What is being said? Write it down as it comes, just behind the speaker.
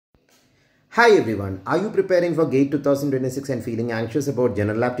Hi everyone, are you preparing for GATE 2026 and feeling anxious about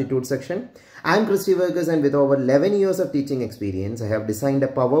General Aptitude section? I am Rs.1585 and with over 11 years of teaching experience, I have designed a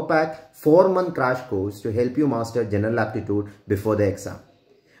power pack 4-month crash course to help you master General Aptitude before the exam.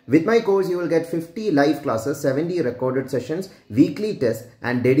 With my course, you will get 50 live classes, 70 recorded sessions, weekly tests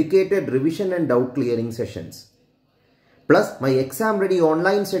and dedicated revision and doubt clearing sessions. Plus, my exam ready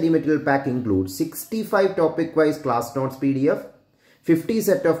online study material pack includes 65 topic-wise class notes PDF, 50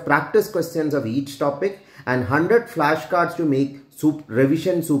 set of practice questions of each topic and 100 flashcards to make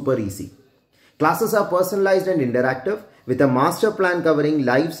revision super easy. Classes are personalized and interactive with a master plan covering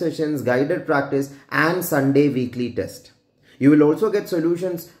live sessions, guided practice and Sunday weekly test. You will also get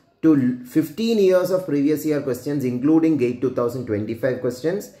solutions to 15 years of previous year questions including GATE 2025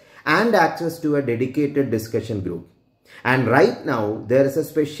 questions and access to a dedicated discussion group. And right now there is a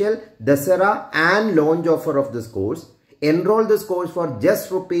special Dussehra and launch offer of this course. Enroll this course for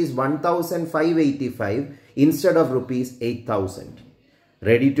just Rs.1585 instead of Rs.8000.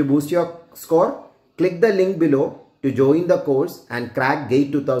 Ready to boost your score? Click the link below to join the course and crack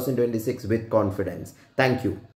GATE 2026 with confidence. Thank you.